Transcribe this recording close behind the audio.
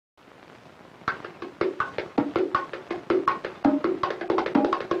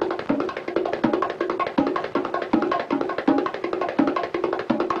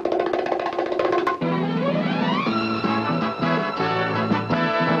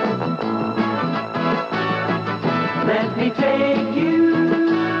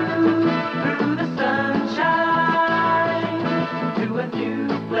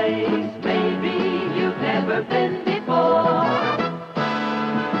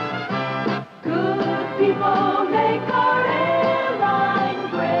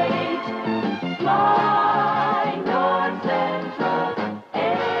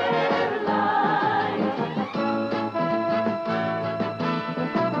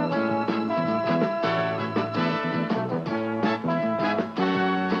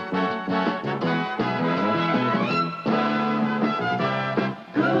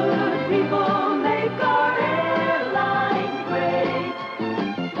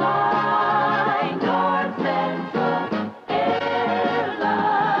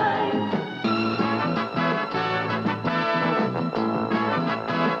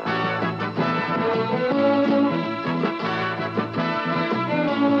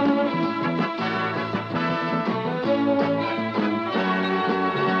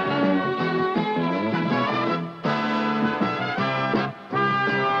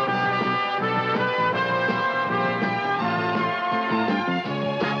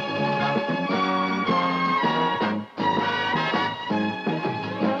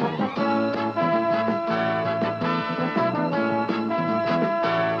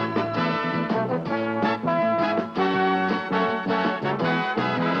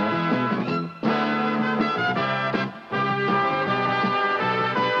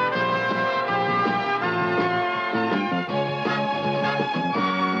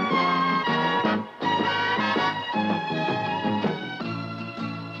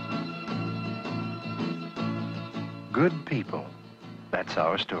Good people. That's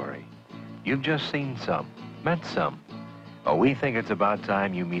our story. You've just seen some, met some. Oh, we think it's about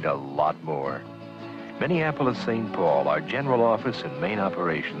time you meet a lot more. Minneapolis St. Paul, our general office and main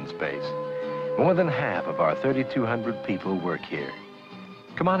operations base. More than half of our 3,200 people work here.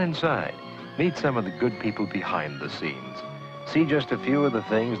 Come on inside. Meet some of the good people behind the scenes. See just a few of the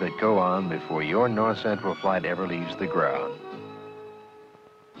things that go on before your North Central flight ever leaves the ground.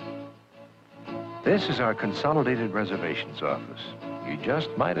 This is our consolidated reservations office. You just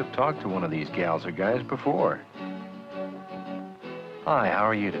might have talked to one of these gals or guys before. Hi, how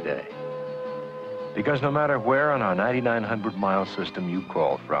are you today? Because no matter where on our 9,900-mile system you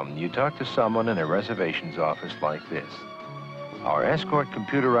call from, you talk to someone in a reservations office like this. Our Escort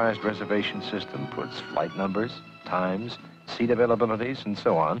computerized reservation system puts flight numbers, times, seat availabilities, and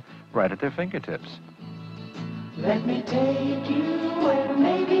so on right at their fingertips. Let me take you where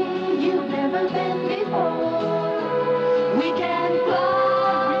maybe you've never been before. We can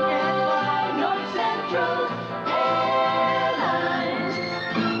fly North Central Airlines.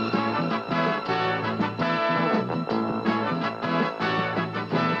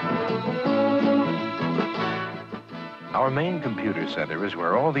 Our main computer center is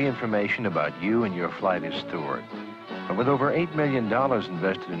where all the information about you and your flight is stored. But with over $8 million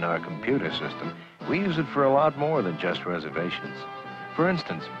invested in our computer system, we use it for a lot more than just reservations. For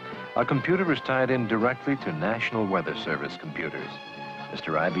instance, our computer is tied in directly to National Weather Service computers.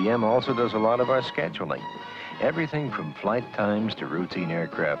 Mr. IBM also does a lot of our scheduling. Everything from flight times to routine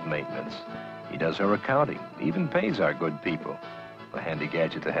aircraft maintenance. He does our accounting, even pays our good people. A handy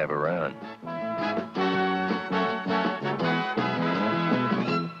gadget to have around.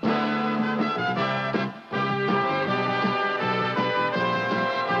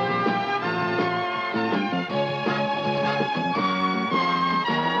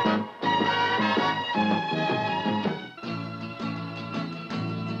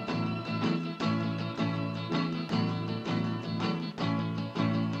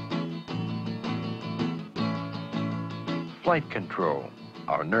 Flight control,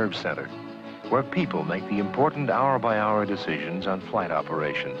 our nerve center, where people make the important hour-by-hour decisions on flight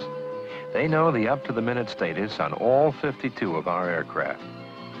operations. They know the up-to-the-minute status on all 52 of our aircraft.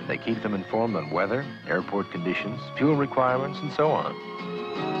 They keep them informed on weather, airport conditions, fuel requirements, and so on.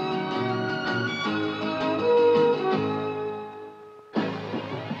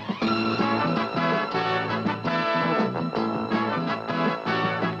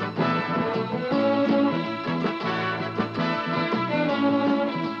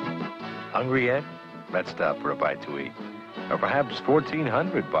 Hungry yet? Let's stop for a bite to eat. Or perhaps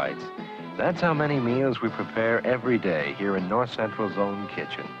 1,400 bites. That's how many meals we prepare every day here in North Central's own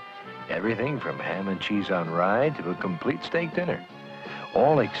kitchen. Everything from ham and cheese on rye to a complete steak dinner.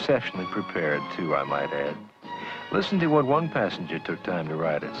 All exceptionally prepared, too, I might add. Listen to what one passenger took time to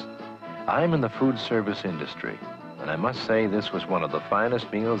write us. I'm in the food service industry, and I must say this was one of the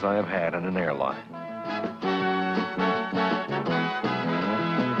finest meals I have had on an airline.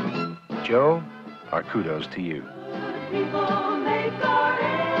 Joe, our kudos to you. People make our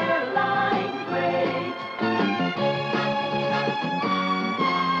airline great.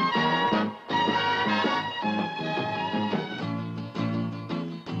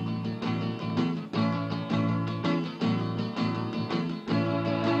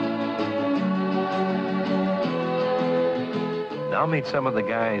 Now meet some of the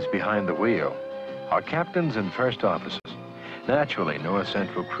guys behind the wheel, our captains and first officers. Naturally, North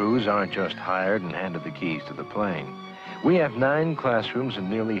Central crews aren't just hired and handed the keys to the plane. We have 9 classrooms and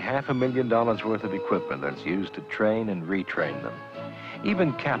nearly $500,000 worth of equipment that's used to train and retrain them.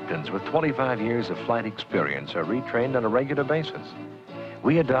 Even captains with 25 years of flight experience are retrained on a regular basis.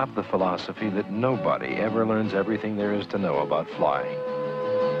 We adopt the philosophy that nobody ever learns everything there is to know about flying.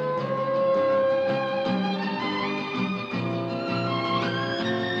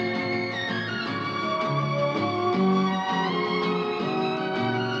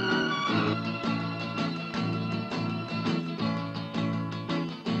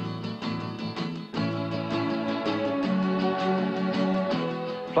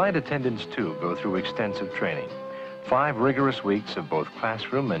 Flight attendants, too, go through extensive training. 5 rigorous weeks of both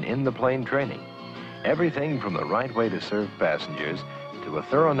classroom and in-the-plane training. Everything from the right way to serve passengers to a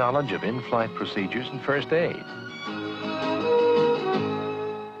thorough knowledge of in-flight procedures and first aid.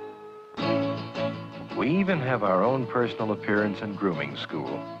 We even have our own personal appearance and grooming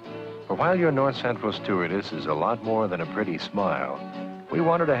school. For while your North Central stewardess is a lot more than a pretty smile, we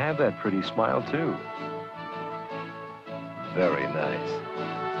want her to have that pretty smile, too. Very nice.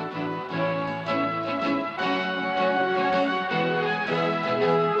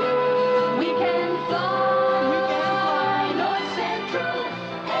 We can fly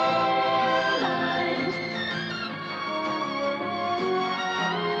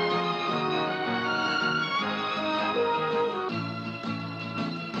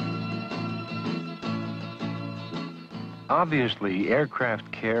Obviously, aircraft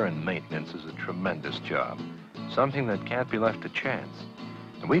care and maintenance is a tremendous job, something that can't be left to chance.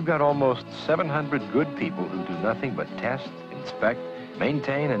 And we've got almost 700 good people who do nothing but test, inspect,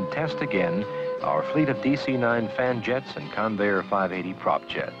 maintain, and test again our fleet of DC-9 fan jets and Convair 580 prop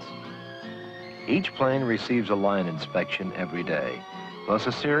jets. Each plane receives a line inspection every day, plus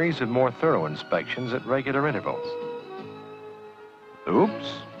a series of more thorough inspections at regular intervals.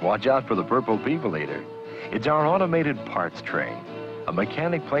 Oops, watch out for the purple people eater. It's our automated parts train. A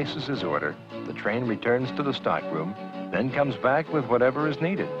mechanic places his order, the train returns to the stockroom, then comes back with whatever is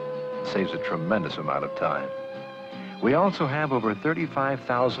needed. It saves a tremendous amount of time. We also have over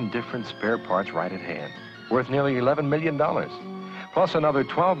 35,000 different spare parts right at hand, worth nearly $11 million, plus another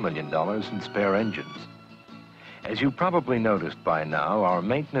 $12 million in spare engines. As you probably noticed by now, our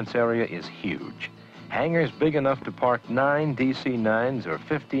maintenance area is huge. Hangars big enough to park 9 DC-9s or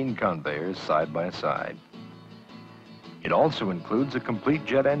 15 Convairs side by side. It also includes a complete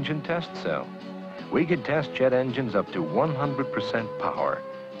jet engine test cell. We could test jet engines up to 100% power,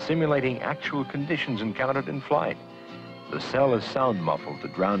 simulating actual conditions encountered in flight. The cell is sound muffled to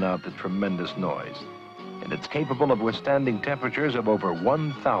drown out the tremendous noise, and it's capable of withstanding temperatures of over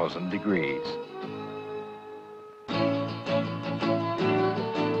 1,000 degrees.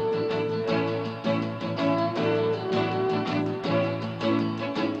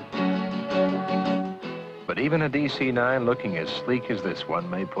 But even a DC-9 looking as sleek as this one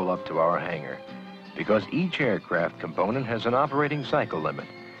may pull up to our hangar, because each aircraft component has an operating cycle limit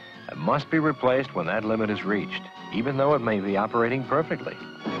and must be replaced when that limit is reached, even though it may be operating perfectly.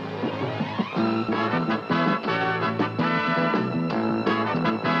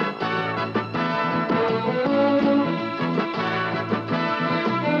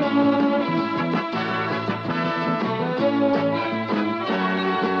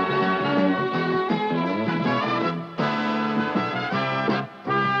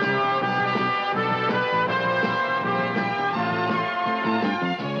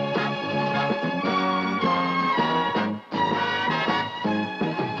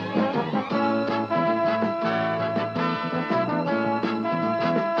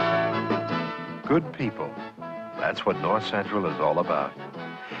 Good people. That's what North Central is all about.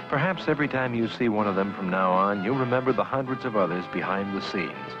 Perhaps every time you see one of them from now on, you'll remember the hundreds of others behind the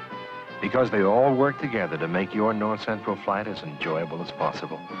scenes, because they all work together to make your North Central flight as enjoyable as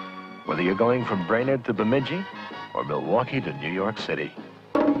possible, whether you're going from Brainerd to Bemidji or Milwaukee to New York City.